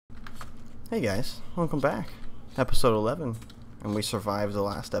Hey guys, welcome back. Episode 11, and we survived the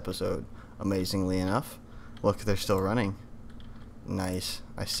last episode, amazingly enough. Look, they're still running. Nice.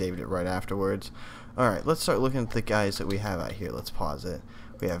 I saved it right afterwards. Alright, let's start looking at the guys that we have out here. Let's pause it.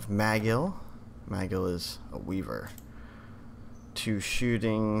 We have Magill. Magill is a weaver. 2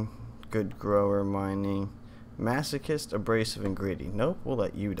 shooting, good grower, mining. Masochist, abrasive, and greedy. Nope, we'll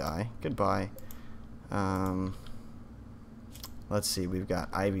let you die. Goodbye. Let's see, we've got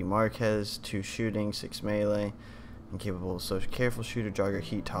Ivy Marquez, 2 shooting, 6 melee, incapable of social, careful shooter, jogger,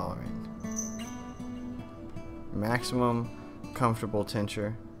 heat tolerant. Maximum, comfortable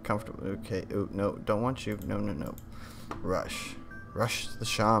tincture, comfortable, okay, oh, no, don't want you, no. Rush the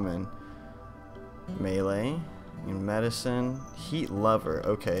shaman, melee, in medicine, heat lover,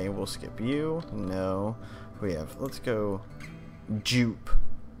 okay, we'll skip you, no, we have, let's go, Jupe,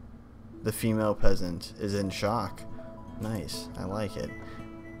 the female peasant, is in shock. Nice, I like it.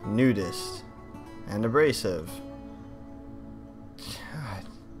 Nudist and abrasive. God,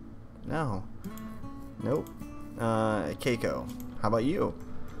 no. Nope. Keiko, how about you?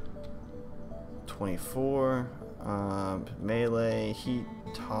 24. Melee, heat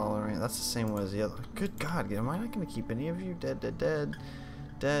tolerant. That's the same one as the other. Good God, am I not going to keep any of you? Dead.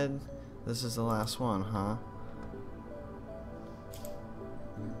 This is the last one, huh?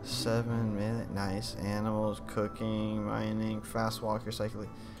 7 melee, nice. Animals, cooking, mining, fast walker, cycling.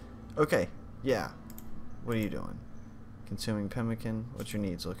 Okay, yeah. What are you doing? Consuming pemmican. What's your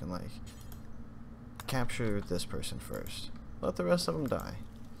needs looking like? Capture this person first. Let the rest of them die.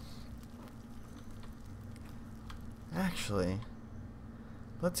 Actually,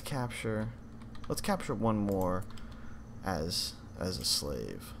 let's capture one more as a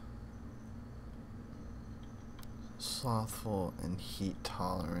slave. Slothful and heat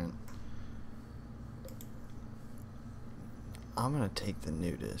tolerant. I'm gonna take the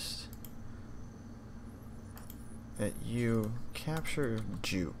nudist. You capture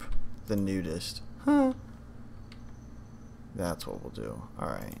Jupe, the nudist. Huh? That's what we'll do.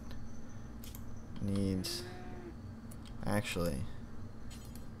 Alright. Needs. Actually.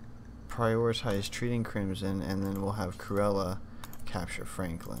 Prioritize treating Crimson, and then we'll have Cruella capture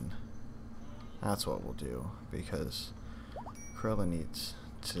Franklin. That's what we'll do, because Cruella needs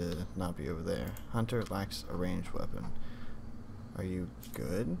to not be over there. Hunter lacks a ranged weapon. Are you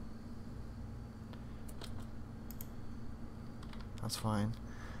good? That's fine.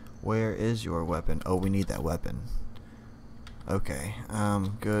 Where is your weapon? Oh, we need that weapon. Okay,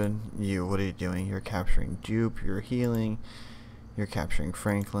 good. You, what are you doing? You're capturing Jupe, you're healing, you're capturing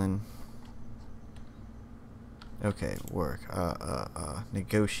Franklin. Okay, work.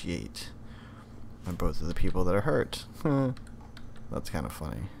 Negotiate. And both of the people that are hurt. That's kind of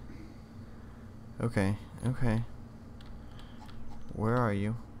funny. Okay. Where are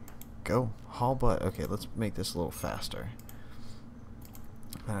you? Go. Haul butt. Okay, let's make this a little faster.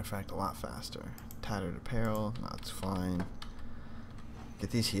 Matter of fact, a lot faster. Tattered apparel. That's fine.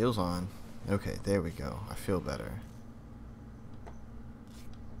 Get these heels on. Okay, there we go. I feel better.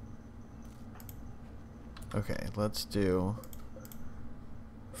 Okay, let's do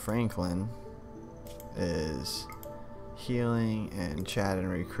Franklin is healing and chat and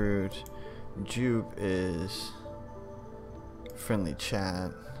recruit. Jupe is friendly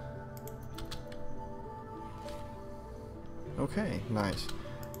chat. Okay, nice.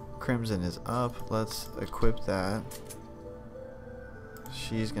 Crimson is up. Let's equip that.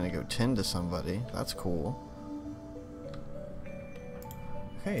 She's gonna go tend to somebody. That's cool.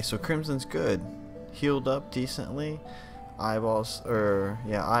 Okay, so Crimson's good. Healed up decently. Eyeballs,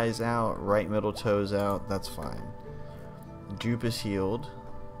 eyes out, right middle toes out, that's fine. Jupe is healed.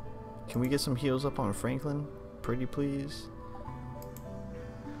 Can we get some heals up on Franklin? Pretty please.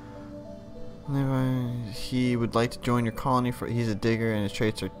 He would like to join your colony. He's a digger and his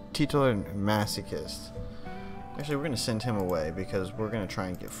traits are teetotaler and masochist. Actually, we're going to send him away because we're going to try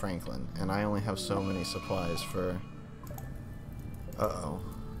and get Franklin. And I only have so many supplies for... Uh-oh.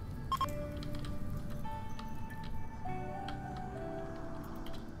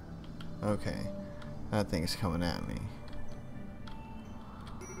 Okay, that thing's coming at me.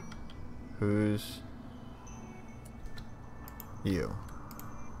 Who's you?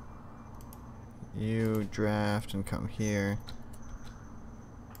 You draft and come here.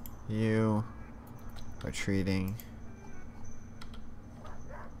 You are treating.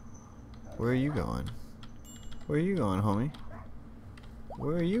 Where are you going? Where are you going, homie?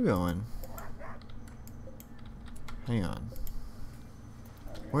 Where are you going? Hang on.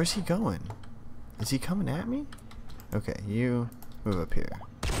 Where's he going? Is he coming at me? Okay, you move up here.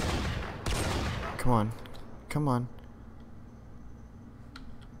 Come on.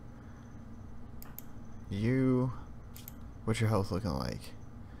 You... What's your health looking like?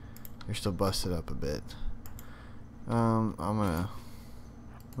 You're still busted up a bit. I'm gonna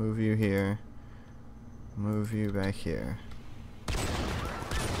move you here. Move you back here.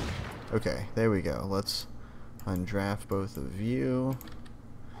 Okay, there we go. Let's undraft both of you.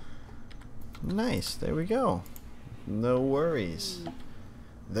 Nice, there we go. No worries.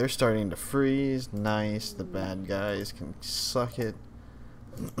 They're starting to freeze. Nice, the bad guys can suck it.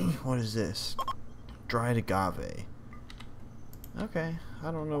 What is this? Dried agave. Okay,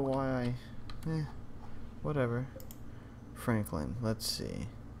 I don't know why whatever. Franklin, let's see.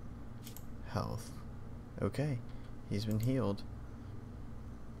 Health. Okay, he's been healed.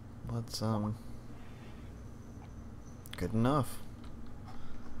 Let's, good enough.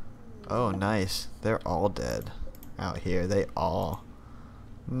 Oh, nice. They're all dead out here. They all.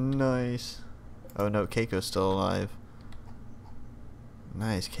 Nice. Oh no, Keiko's still alive.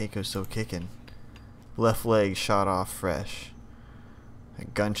 Nice, Keiko's still kicking. Left leg shot off fresh. A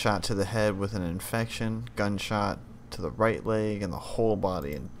gunshot to the head with an infection. Gunshot to the right leg and the whole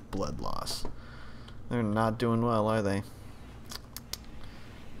body and blood loss. They're not doing well, are they?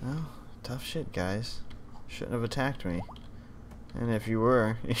 Well, tough shit, guys. Shouldn't have attacked me. And if you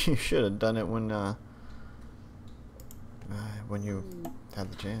were, you should have done it when you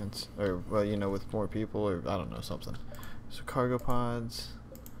had the chance. Or, well, you know, with more people, or I don't know, something. So, cargo pods.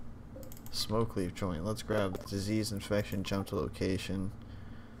 Smoke leaf joint. Let's grab disease, infection, jump to location.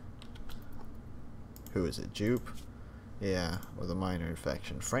 Who is it? Jupe? Yeah, with a minor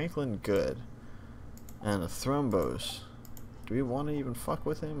infection. Franklin, good. And a thrombose. Do we want to even fuck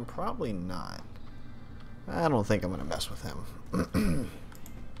with him? Probably not. I don't think I'm going to mess with him.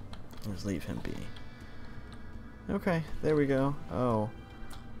 Let's leave him be. Okay, there we go. Oh,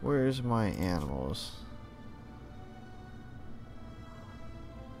 where's my animals?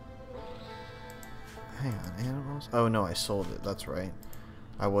 Hang on, animals? Oh no, I sold it. That's right.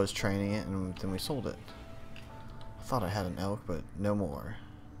 I was training it and then we sold it. I thought I had an elk, but no more.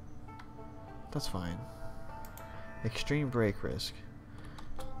 That's fine. Extreme break risk.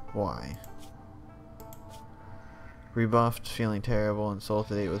 Why? Rebuffed, feeling terrible,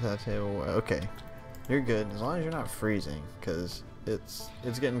 insulted, ate with that table. Okay, you're good as long as you're not freezing, because it's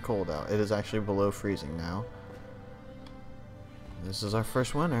getting cold out. It is actually below freezing now. This is our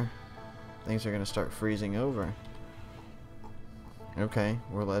first winter. Things are gonna start freezing over. Okay,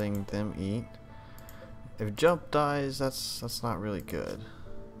 we're letting them eat. If Jump dies, that's not really good.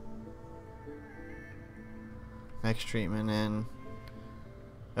 Next treatment in.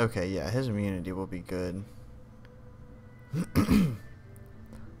 Okay, yeah, his immunity will be good.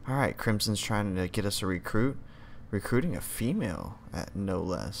 Alright, Crimson's trying to get us a recruit. Recruiting a female, at no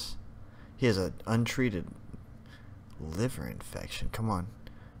less. He has an untreated liver infection. Come on.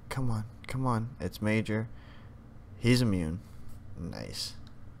 Come on. Come on. It's major. He's immune. Nice.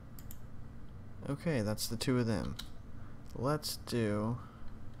 Okay, that's the two of them. Let's do...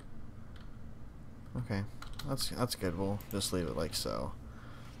 Okay, that's good. We'll just leave it like so.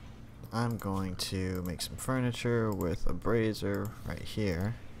 I'm going to make some furniture with a brazier right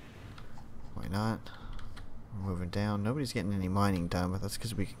here. Why not? We're moving down. Nobody's getting any mining done, but that's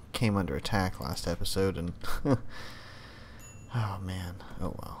because we came under attack last episode and... Oh man.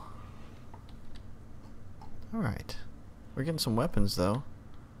 Oh well. Alright. We're getting some weapons though.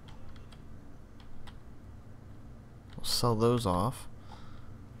 We'll sell those off.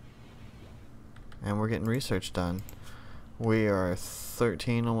 And we're getting research done. We are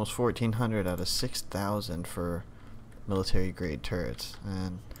 13, almost 1400 out of 6,000 for military grade turrets.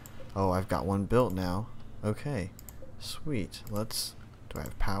 And oh, I've got one built now. Okay, sweet. Let's... Do I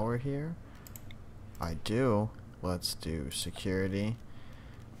have power here? I do. Let's do security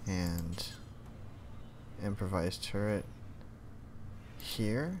and improvised turret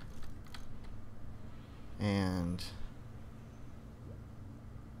here and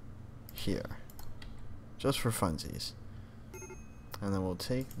here, just for funsies. And then we'll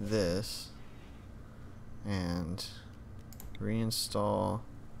take this and reinstall.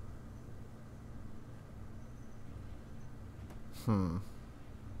 We'll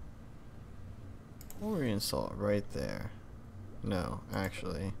reinstall it right there. No,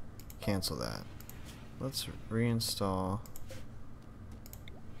 actually, cancel that. Let's reinstall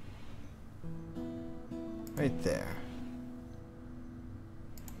right there.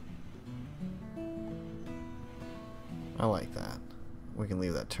 I like that. We can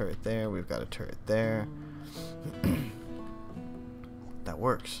leave that turret there. We've got a turret there. That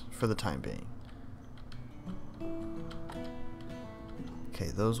works for the time being. Okay,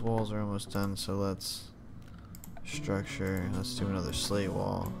 those walls are almost done, so let's structure. Let's do another slate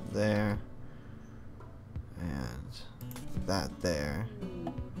wall there. And that there.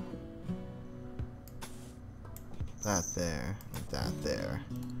 That there. And that there.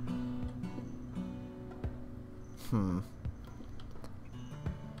 I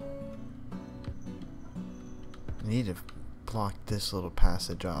need to block this little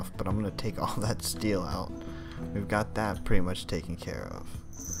passage off, but I'm going to take all that steel out. We've got that pretty much taken care of.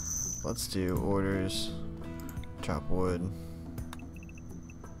 Let's do orders, chop wood,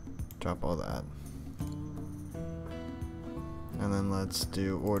 drop all that. And then let's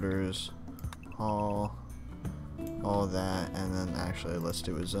do orders, haul, all that, and then actually let's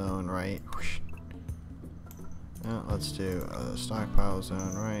do a zone, right? Whoosh. Yeah, let's do a stockpile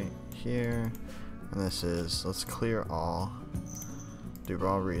zone right here. And this is, let's clear all. Do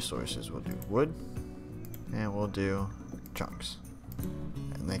raw resources. We'll do wood. And we'll do chunks.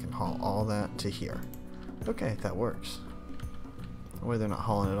 And they can haul all that to here. Okay, that works. That way they're not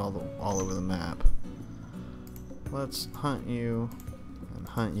hauling it all over the map. Let's hunt you. And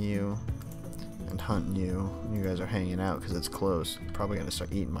hunt you. And hunt you. You guys are hanging out because it's close. Probably gonna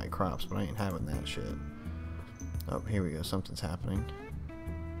start eating my crops, but I ain't having that shit. Oh, here we go. Something's happening.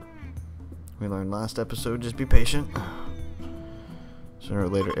 We learned last episode, just be patient. Sooner or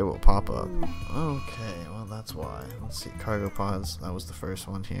later it will pop up. Okay, well that's why. Let's see, cargo pods, that was the first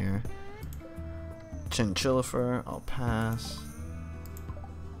one here. Chinchilla fur, I'll pass.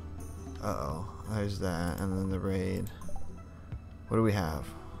 Uh-oh, there's that, and then the raid. What do we have?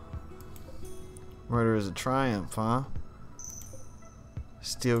 Murder is a triumph, huh?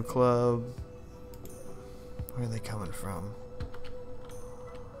 Steel Club. Where are they coming from?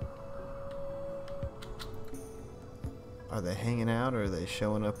 Are they hanging out or are they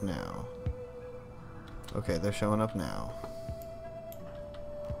showing up now? Okay, they're showing up now.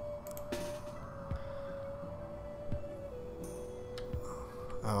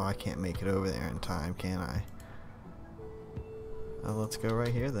 Oh, I can't make it over there in time, can I? Let's go right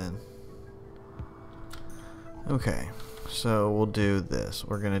here then. Okay, so we'll do this.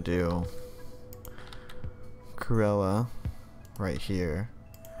 We're gonna do Cruella right here.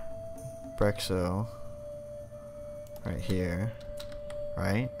 Brexo right here,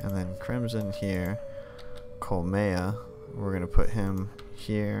 right? And then Crimson here. Krunkmeier, we're gonna put him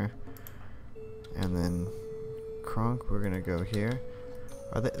here. And then Krunk, we're gonna go here.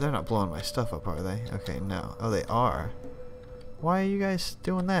 Are they? They're not blowing my stuff up, are they? Okay, no. Oh, they are. Why are you guys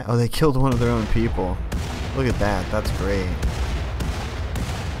doing that? Oh, they killed one of their own people. Look at that. That's great.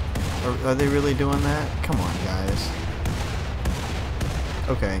 Are they really doing that? Come on, guys.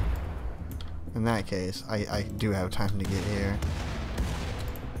 Okay. In that case, I do have time to get here.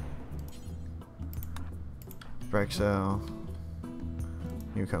 Brexo,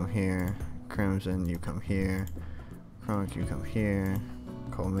 you come here. Crimson, you come here. Krunk, you come here.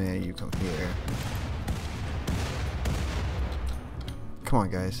 Krunkmeier, you come here. Come on,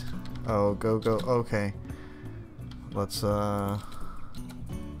 guys. Oh, go, go. Okay. Let's,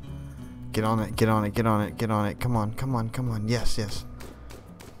 get on it, get on it, get on it, get on it. Come on, come on, come on. Yes, yes.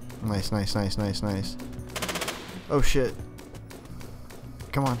 Nice, nice, nice, nice, nice. Oh shit.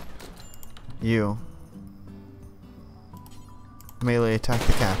 Come on. You. Melee attack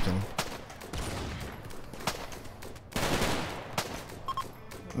the captain.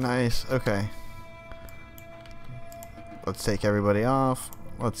 Nice, okay. Let's take everybody off.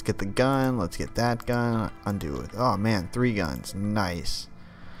 Let's get the gun. Let's get that gun. Undo it. Oh man, 3 guns. Nice.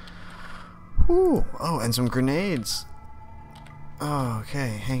 Whew. Oh, and some grenades. Oh,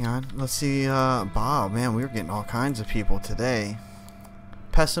 okay, hang on. Let's see, Bob, man, we were getting all kinds of people today.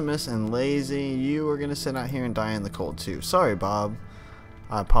 Pessimist and lazy, you are gonna sit out here and die in the cold too. Sorry, Bob.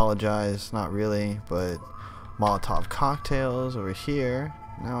 I apologize, not really, but Molotov cocktails over here.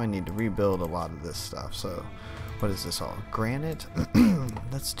 Now I need to rebuild a lot of this stuff, so what is this all? Granite?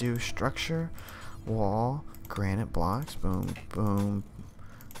 Let's do structure, wall, granite blocks, boom, boom,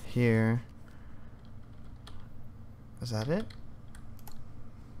 here. Is that it?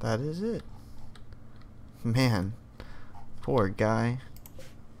 That is it. Man, poor guy.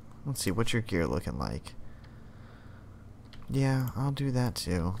 Let's see, what's your gear looking like? Yeah, I'll do that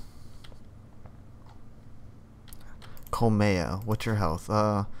too. Krunkmeier, what's your health?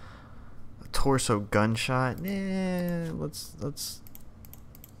 Torso gunshot. Let's.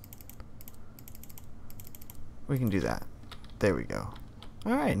 We can do that. There we go.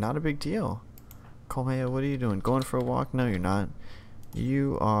 All right, not a big deal. Krunkmeier, what are you doing? Going for a walk? No, you're not.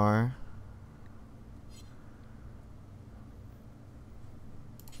 You are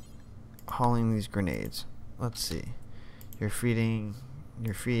hauling these grenades. Let's see. You're feeding,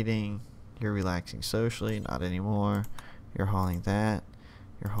 you're relaxing socially, not anymore. You're hauling that,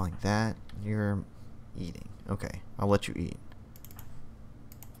 you're Eating. Okay, I'll let you eat.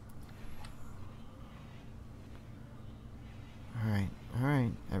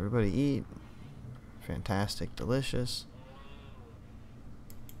 Alright, everybody eat. Fantastic, delicious.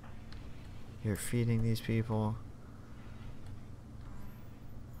 You're feeding these people.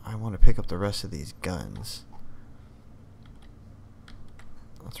 I want to pick up the rest of these guns.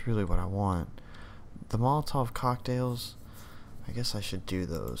 That's really what I want. The Molotov cocktails, I guess I should do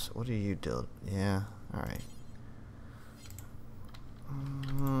those. What do you do? Yeah, alright.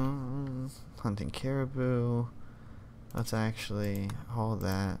 Hunting caribou. Let's actually haul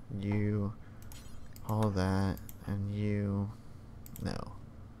that, you, haul that, and you. No.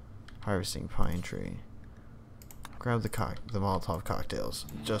 Harvesting pine tree. Grab the Molotov cocktails,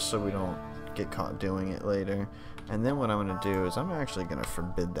 just so we don't get caught doing it later. And then what I'm going to do is I'm actually going to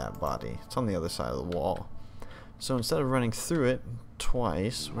forbid that body. It's on the other side of the wall. So instead of running through it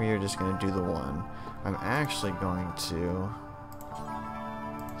twice, we are just going to do the one. I'm actually going to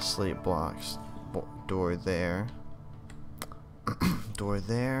slate blocks, door there, door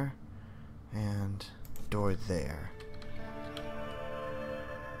there, and door there.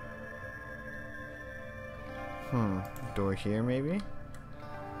 Door here maybe?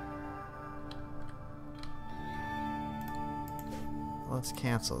 Let's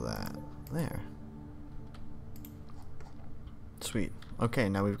cancel that. There. Sweet. Okay,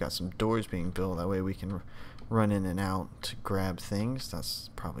 now we've got some doors being built. That way we can run in and out to grab things. That's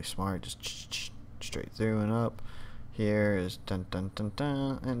probably smart. Just straight through and up. Here is dun dun dun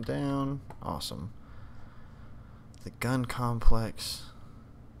dun and down. Awesome. The gun complex.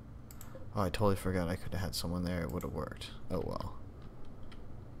 Oh, I totally forgot I could have had someone there. It would have worked. Oh well.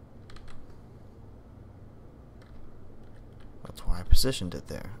 That's why I positioned it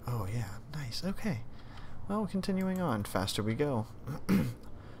there. Oh yeah, nice. Okay. Well, continuing on. Faster we go.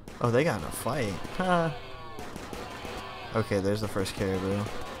 Oh, they got in a fight. Ha. Okay, there's the first caribou.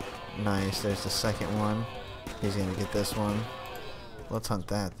 Nice. There's the second one. He's gonna get this one. Let's hunt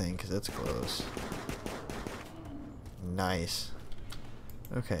that thing because it's close. Nice.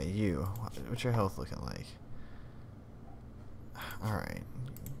 Okay, you. What's your health looking like? Alright.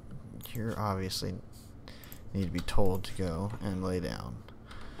 You're obviously need to be told to go and lay down.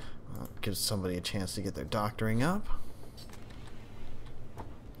 Gives somebody a chance to get their doctoring up.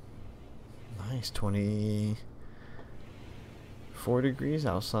 Nice. 24 degrees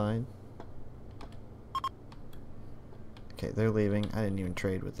outside. Okay, they're leaving. I didn't even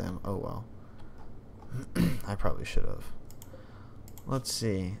trade with them. Oh well. I probably should have. Let's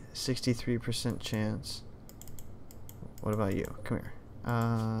see. 63% chance. What about you? Come here.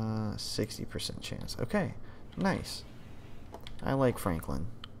 60% chance. Okay. Nice. I like Franklin.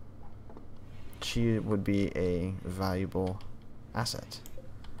 She would be a valuable asset.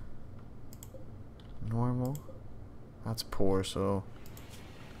 Normal. That's poor, so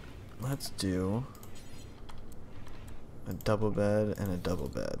let's do a double bed and a double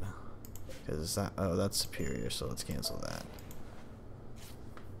bed. Because that, oh, that's superior, so let's cancel that.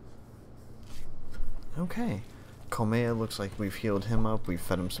 Okay. Krunkmeier looks like we've healed him up. We've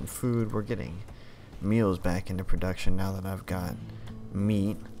fed him some food. We're getting meals back into production now that I've got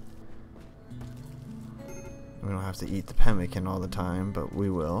meat. We don't have to eat the pemmican all the time, but we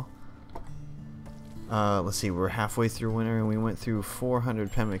will. Let's see, we're halfway through winter and we went through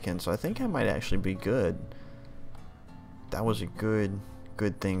 400 pemmican, so I think I might actually be good. That was a good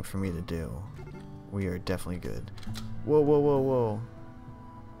thing for me to do. We are definitely good. Whoa, whoa, whoa, whoa.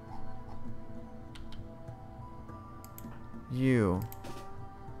 You.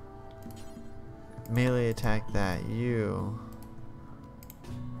 Melee attack that. You.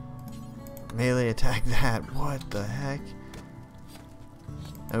 Melee attack that. What the heck?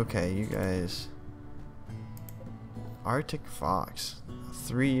 Okay, you guys. Arctic fox.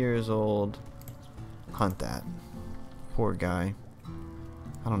 3 years old. Hunt that. Poor guy.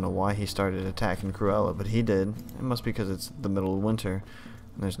 I don't know why he started attacking Cruella, but he did. It must be because it's the middle of winter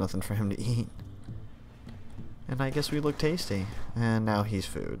and there's nothing for him to eat. And I guess we look tasty. And now he's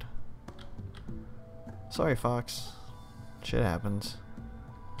food. Sorry, fox. Shit happens.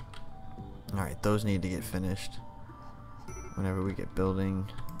 Alright, those need to get finished. Whenever we get building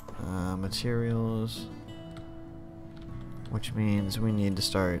materials. Which means we need to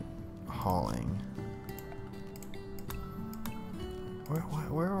start hauling.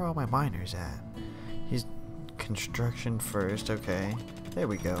 Where are all my miners at? He's construction first, okay. There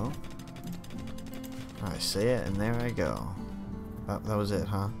we go. I say it and there I go. That was it,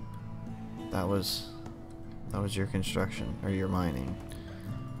 huh? That was your construction or your mining.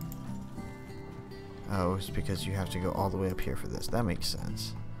 Oh, it's because you have to go all the way up here for this. That makes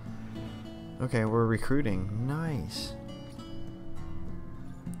sense. Okay, we're recruiting. Nice.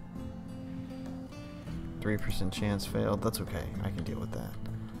 3% chance failed. That's okay. I can deal with that.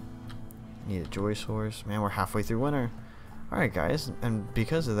 Need a Joyce horse. Man, we're halfway through winter. Alright, guys. And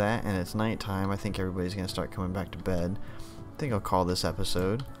because of that, and it's nighttime, I think everybody's going to start coming back to bed. I think I'll call this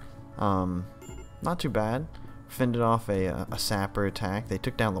episode. Not too bad. Fended off a sapper attack. They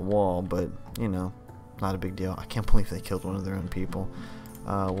took down the wall, but, you know, not a big deal. I can't believe they killed one of their own people.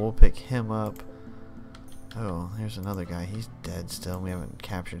 We'll pick him up. Oh, here's another guy. He's dead still. We haven't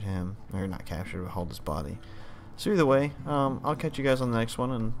captured him. Or not captured, but hauled his body. So either way, I'll catch you guys on the next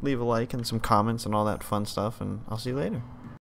one, and leave a like and some comments and all that fun stuff, and I'll see you later.